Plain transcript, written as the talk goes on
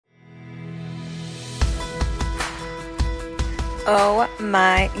Oh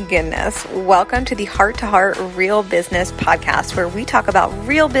my goodness. Welcome to the Heart to Heart Real Business podcast, where we talk about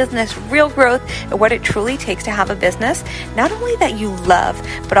real business, real growth, and what it truly takes to have a business, not only that you love,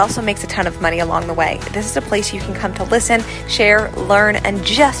 but also makes a ton of money along the way. This is a place you can come to listen, share, learn, and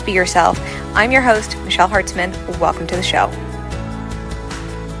just be yourself. I'm your host, Michelle Hartzman. Welcome to the show.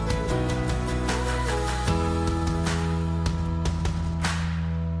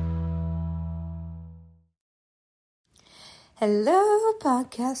 Hello,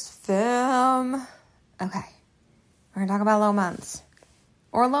 podcast fam. Okay, we're going to talk about low months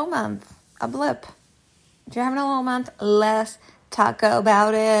or low month, a blip. If you're having a low month, let's talk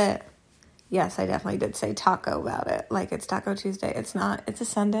about it. Yes, I definitely did say taco about it. Like it's Taco Tuesday. It's not. It's a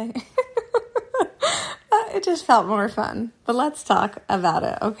Sunday. It just felt more fun. But let's talk about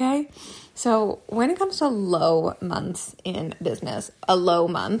it, okay? So when it comes to low months in business, a low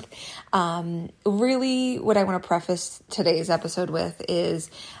month, really what I want to preface today's episode with is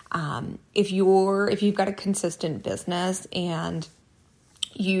if you've got a consistent business and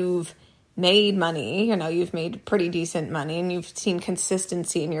you've made money, you've made pretty decent money and you've seen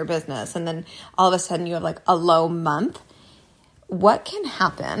consistency in your business, and then all of a sudden you have like a low month, what can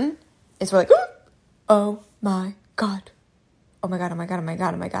happen is we're like, oh my God. Oh my God, oh my God, oh my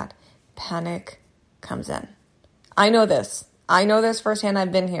God, oh my God. Panic comes in. I know this firsthand.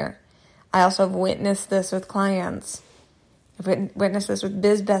 I've been here. I also have witnessed this with clients. I've witnessed this with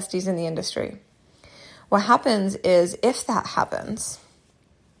biz besties in the industry. What happens is if that happens,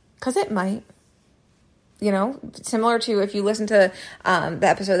 because it might, similar to if you listen to the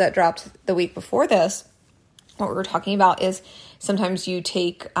episode that dropped the week before this, what we were talking about is sometimes you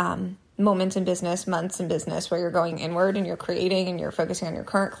take moments in business, months in business where you're going inward and you're creating and you're focusing on your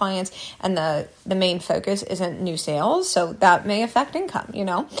current clients, and the main focus isn't new sales. So that may affect income,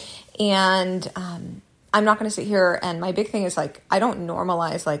 and I'm not going to sit here, and my big thing is like, I don't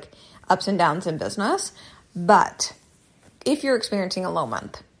normalize like ups and downs in business, but if you're experiencing a low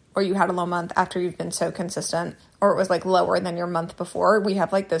month or you had a low month after you've been so consistent, or it was like lower than your month before, we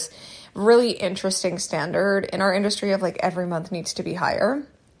have like this really interesting standard in our industry of like every month needs to be higher.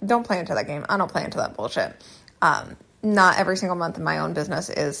 Don't play into that game. I don't play into that bullshit. Not every single month in my own business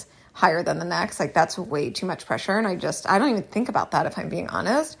is higher than the next. Like that's way too much pressure. And I don't even think about that if I'm being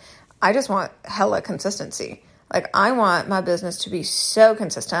honest. I just want hella consistency. Like I want my business to be so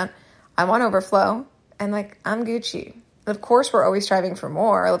consistent. I want overflow, and like I'm Gucci. Of course, we're always striving for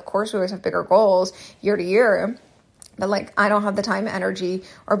more. Of course, we always have bigger goals year to year. But like, I don't have the time, energy,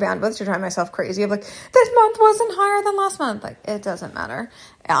 or bandwidth to drive myself crazy of like, this month wasn't higher than last month. Like, it doesn't matter.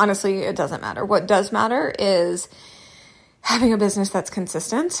 Honestly, it doesn't matter. What does matter is having a business that's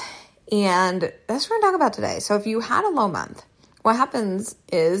consistent. And that's what we're going to talk about today. So if you had a low month, what happens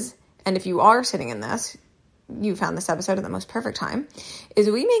is, and if you are sitting in this, you found this episode at the most perfect time, is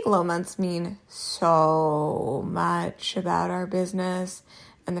we make low months mean so much about our business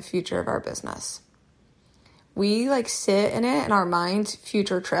and the future of our business. We like sit in it in our mind's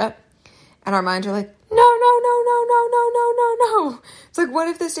future trip, and our minds are like, no. It's like, what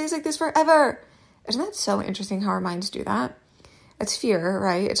if this stays like this forever? Isn't that so interesting how our minds do that? It's fear,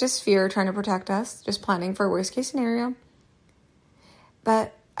 right? It's just fear trying to protect us, just planning for a worst case scenario.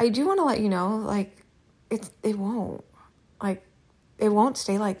 But I do want to let you know, like, it won't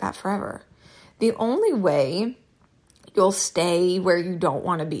stay like that forever. The only way you'll stay where you don't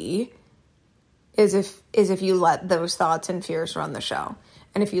want to be is if you let those thoughts and fears run the show,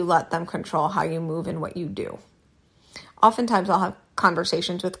 and if you let them control how you move and what you do. Oftentimes I'll have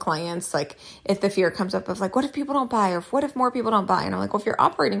conversations with clients, like if the fear comes up of like, what if people don't buy, or what if more people don't buy? And I'm like, well, if you're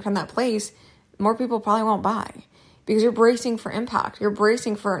operating from that place, more people probably won't buy, because you're bracing for impact. You're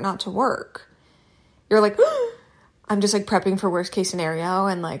bracing for it not to work. You're like, I'm just like prepping for worst case scenario,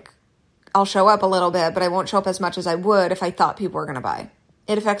 and like I'll show up a little bit, but I won't show up as much as I would if I thought people were going to buy.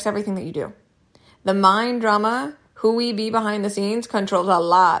 It affects everything that you do. The mind drama, who we be behind the scenes, controls a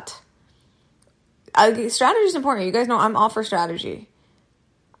lot. Strategy is important. You guys know I'm all for strategy.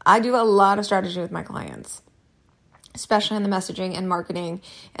 I do a lot of strategy with my clients, especially in the messaging and marketing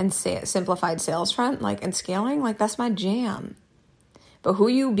and simplified sales front, like, and scaling. Like, that's my jam. But who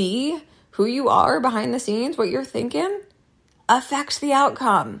you be, who you are behind the scenes, what you're thinking, affects the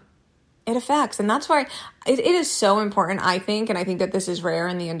outcome. It affects. And that's why it is so important, I think, and I think that this is rare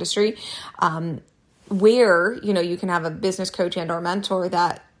in the industry, where, you can have a business coach and or mentor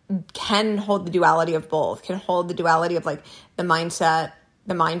that can hold the duality of both, can hold the duality of like the mindset,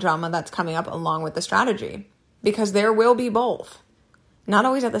 the mind drama that's coming up along with the strategy, because there will be both, not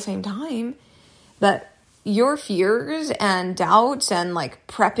always at the same time, but your fears and doubts and like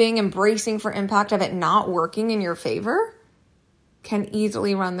prepping and bracing for impact of it not working in your favor, can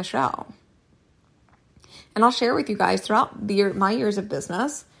easily run the show. And I'll share with you guys throughout my years of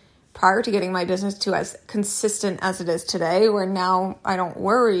business, prior to getting my business to as consistent as it is today, where now I don't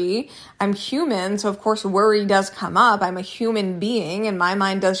worry. I'm human, so of course worry does come up. I'm a human being and my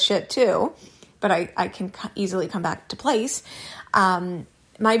mind does shit too, but I can easily come back to place.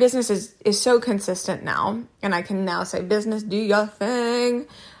 My business is so consistent now, and I can now say, business, do your thing.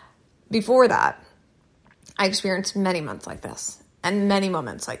 Before that, I experienced many months like this and many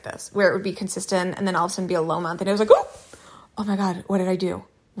moments like this where it would be consistent and then all of a sudden be a low month and it was like, oh my God, what did I do?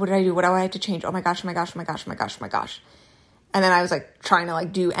 What did I do? What do I have to change? Oh my gosh, oh my gosh, oh my gosh, oh my gosh, oh my gosh. And then I was like trying to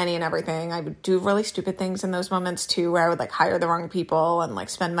like do any and everything. I would do really stupid things in those moments too, where I would like hire the wrong people and like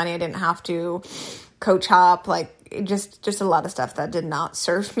spend money I didn't have to, coach hop, like just a lot of stuff that did not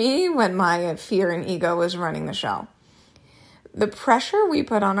serve me when my fear and ego was running the show. The pressure we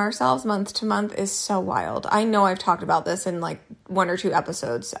put on ourselves month to month is so wild. I know I've talked about this in like 1 or 2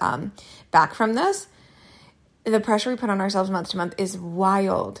 episodes back from this. The pressure we put on ourselves month to month is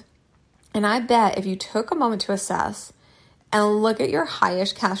wild. And I bet if you took a moment to assess and look at your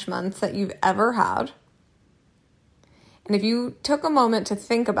highest cash months that you've ever had, and if you took a moment to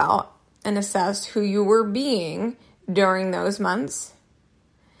think about and assess who you were being during those months,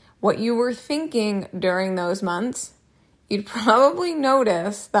 what you were thinking during those months, you'd probably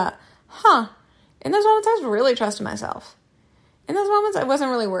notice that, in those moments I was really trusting myself. In those moments I wasn't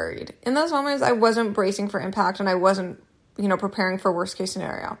really worried. In those moments I wasn't bracing for impact and I wasn't, preparing for worst case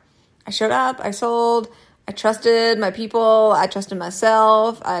scenario. I showed up, I sold, I trusted my people, I trusted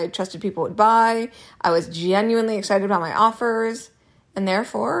myself, I trusted people would buy, I was genuinely excited about my offers, and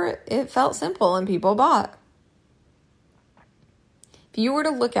therefore it felt simple and people bought. If you were to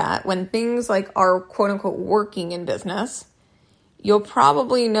look at when things like are quote unquote working in business, you'll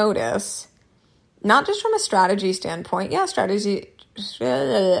probably notice, not just from a strategy standpoint, strategy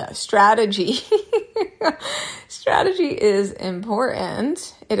is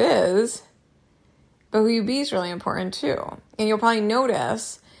important. It is. But who you be is really important too. And you'll probably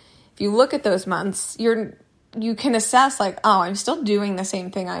notice, if you look at those months, you can assess like, I'm still doing the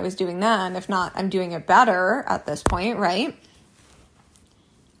same thing I was doing then. If not, I'm doing it better at this point, right?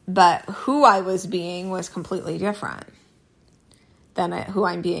 But who I was being was completely different than who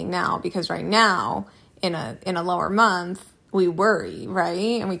I'm being now. Because right now, in a lower month, we worry,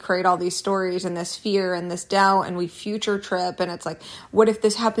 right? And we create all these stories and this fear and this doubt, and we future trip. And it's like, what if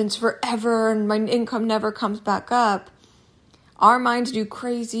this happens forever and my income never comes back up? Our minds do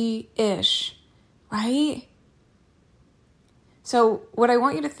crazy-ish, right? So what I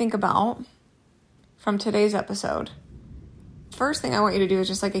want you to think about from today's episode, first thing I want you to do is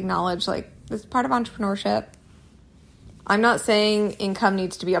just like acknowledge like this is part of entrepreneurship. I'm not saying income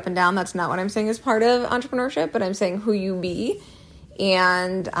needs to be up and down. That's not what I'm saying is part of entrepreneurship, but I'm saying who you be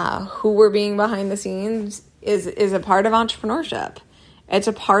and who we're being behind the scenes is a part of entrepreneurship. It's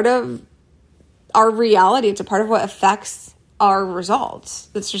a part of our reality. It's a part of what affects our results.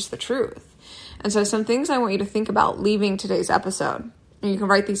 That's just the truth. And so some things I want you to think about leaving today's episode, and you can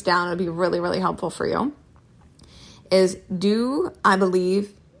write these down. It'll be really, really helpful for you, is do I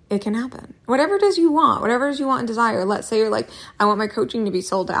believe it can happen? Whatever it is you want, and desire. Let's say you're like, I want my coaching to be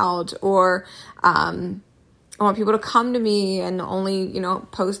sold out, or I want people to come to me and only,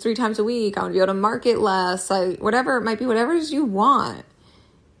 post 3 times a week. I want to be able to market less. Whatever it might be, whatever it is you want.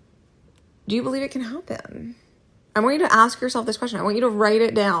 Do you believe it can happen? I want you to ask yourself this question. I want you to write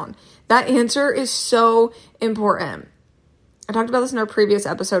it down. That answer is so important. I talked about this in our previous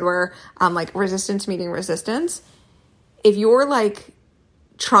episode where resistance meeting resistance. If you're like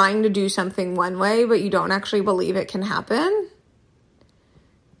trying to do something one way, but you don't actually believe it can happen.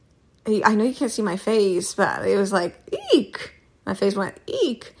 I know you can't see my face, but it was like, eek. My face went,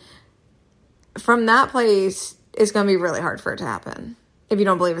 eek. From that place, it's going to be really hard for it to happen if you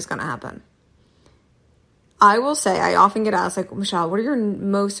don't believe it's going to happen. I will say, I often get asked, like, Michelle, what are your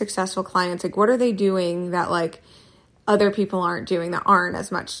most successful clients? Like, what are they doing that, like, other people aren't doing that aren't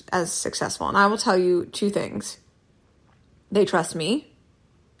as much as successful? And I will tell you 2 things. They trust me,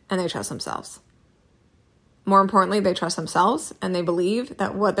 and they trust themselves. More importantly, they trust themselves, and they believe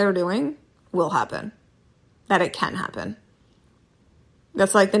that what they're doing will happen, that it can happen.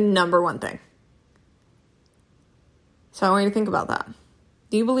 That's like the number one thing. So I want you to think about that.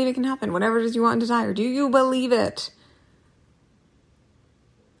 Do you believe it can happen? Whatever it is you want and desire, do you believe it?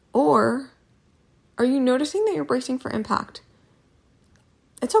 Or are you noticing that you're bracing for impact?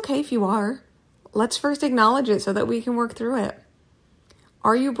 It's okay if you are. Let's first acknowledge it so that we can work through it.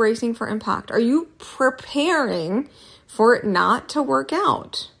 Are you bracing for impact? Are you preparing for it not to work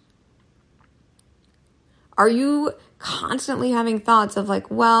out? Are you constantly having thoughts of like,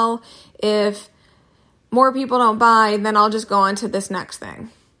 well, if more people don't buy, then I'll just go on to this next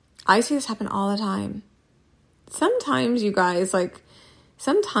thing? I see this happen all the time. Sometimes, you guys, like,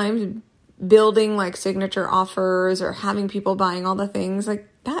 sometimes building like signature offers or having people buying all the things, like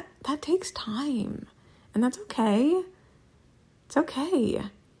that takes time. And that's okay. It's okay.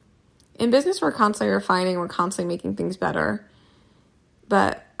 In business, we're constantly refining, we're constantly making things better.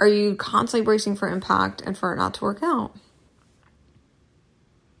 But are you constantly bracing for impact and for it not to work out?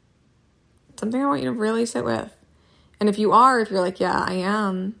 Something I want you to really sit with. And if you are, if you're like, yeah, I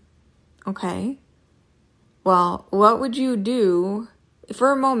am, okay. Well, what would you do?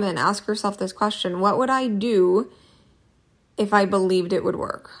 For a moment, ask yourself this question. What would I do if I believed it would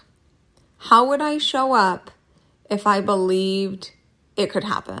work? How would I show up if I believed it could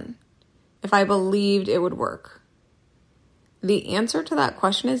happen? If I believed it would work? The answer to that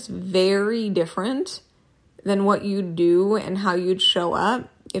question is very different than what you do and how you'd show up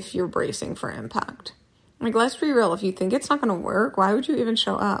if you're bracing for impact. Like, let's be real. If you think it's not going to work, why would you even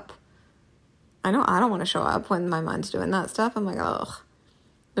show up? I know I don't want to show up when my mind's doing that stuff. I'm like, ugh.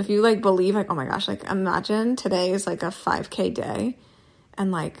 If you like believe like, oh my gosh, like imagine today is like a 5K day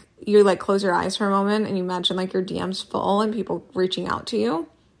and like you like close your eyes for a moment and you imagine like your DM's full and people reaching out to you.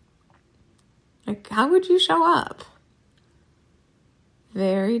 Like, how would you show up?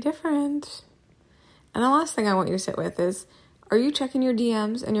 Very different. And the last thing I want you to sit with is, are you checking your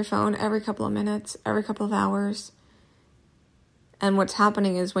DMs and your phone every couple of minutes, every couple of hours? And what's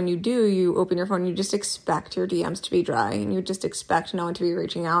happening is when you do, you open your phone, you just expect your DMs to be dry and you just expect no one to be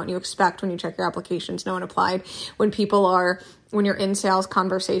reaching out. And you expect when you check your applications, no one applied. When you're in sales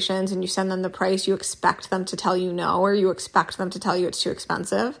conversations and you send them the price, you expect them to tell you no, or you expect them to tell you it's too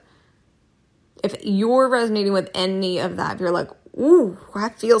expensive. If you're resonating with any of that, if you're like, ooh, I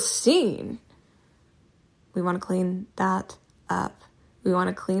feel seen, we want to clean that up. We want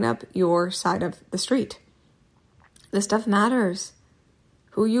to clean up your side of the street. This stuff matters.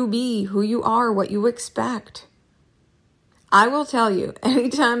 Who you be, who you are, what you expect. I will tell you,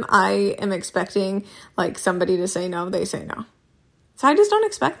 anytime I am expecting like somebody to say no, they say no. So I just don't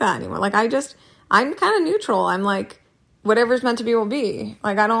expect that anymore. Like I'm kind of neutral. I'm like, whatever's meant to be will be.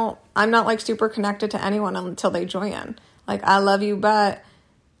 Like I'm not like super connected to anyone until they join. Like, I love you, but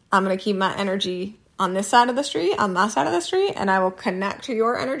I'm going to keep my energy on this side of the street, on my side of the street, and I will connect to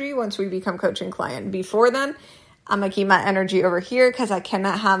your energy once we become coach and client. Before then, I'm going to keep my energy over here because I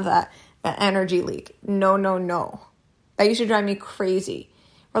cannot have that energy leak. No. That used to drive me crazy.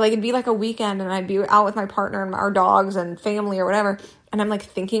 Or like it'd be like a weekend and I'd be out with my partner and our dogs and family or whatever. And I'm like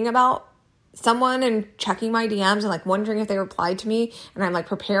thinking about someone and checking my DMs and like wondering if they replied to me. And I'm like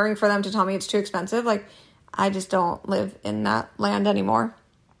preparing for them to tell me it's too expensive. Like, I just don't live in that land anymore.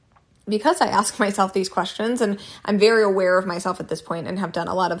 Because I ask myself these questions and I'm very aware of myself at this point and have done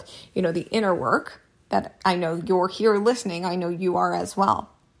a lot of, the inner work that I know you're here listening. I know you are as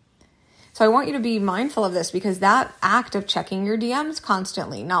well. So I want you to be mindful of this because that act of checking your DMs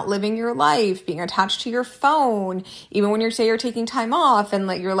constantly, not living your life, being attached to your phone, even when you're taking time off and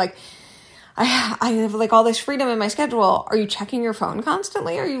like you're like, I have like all this freedom in my schedule. Are you checking your phone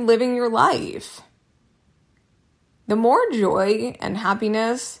constantly? Are you living your life? The more joy and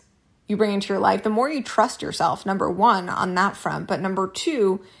happiness you bring into your life, the more you trust yourself, number one, on that front. But number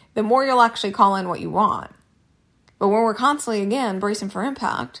two, the more you'll actually call in what you want. But when we're constantly, again, bracing for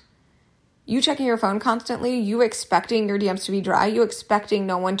impact, you checking your phone constantly, you expecting your DMs to be dry, you expecting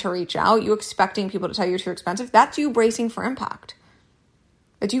no one to reach out, you expecting people to tell you you're too expensive, that's you bracing for impact.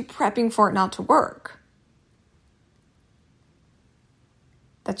 That's you prepping for it not to work.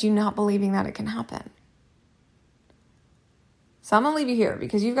 That's you not believing that it can happen. So I'm going to leave you here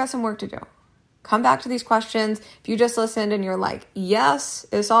because you've got some work to do. Come back to these questions. If you just listened and you're like, yes,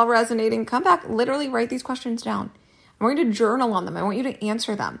 it's all resonating, come back, literally write these questions down. I want you to journal on them. I want you to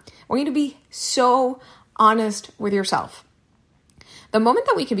answer them. I want you to be so honest with yourself. The moment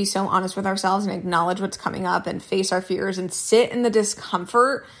that we can be so honest with ourselves and acknowledge what's coming up and face our fears and sit in the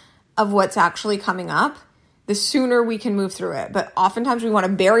discomfort of what's actually coming up, the sooner we can move through it. But oftentimes we want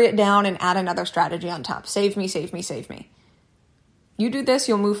to bury it down and add another strategy on top. Save me, save me, save me. You do this,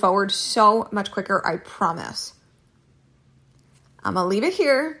 you'll move forward so much quicker, I promise. I'm going to leave it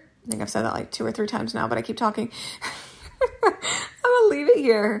here. I think I've said that like 2 or 3 times now, but I keep talking. I'm going to leave it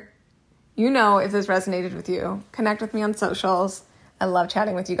here. If this resonated with you, connect with me on socials. I love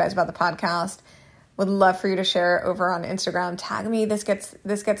chatting with you guys about the podcast. Would love for you to share it over on Instagram. Tag me. This gets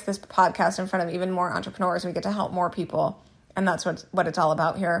this podcast in front of even more entrepreneurs. We get to help more people. And that's what it's all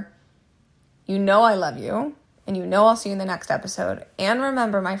about here. I love you. And I'll see you in the next episode. And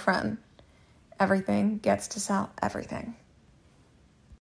remember, my friend, everything gets to sell everything.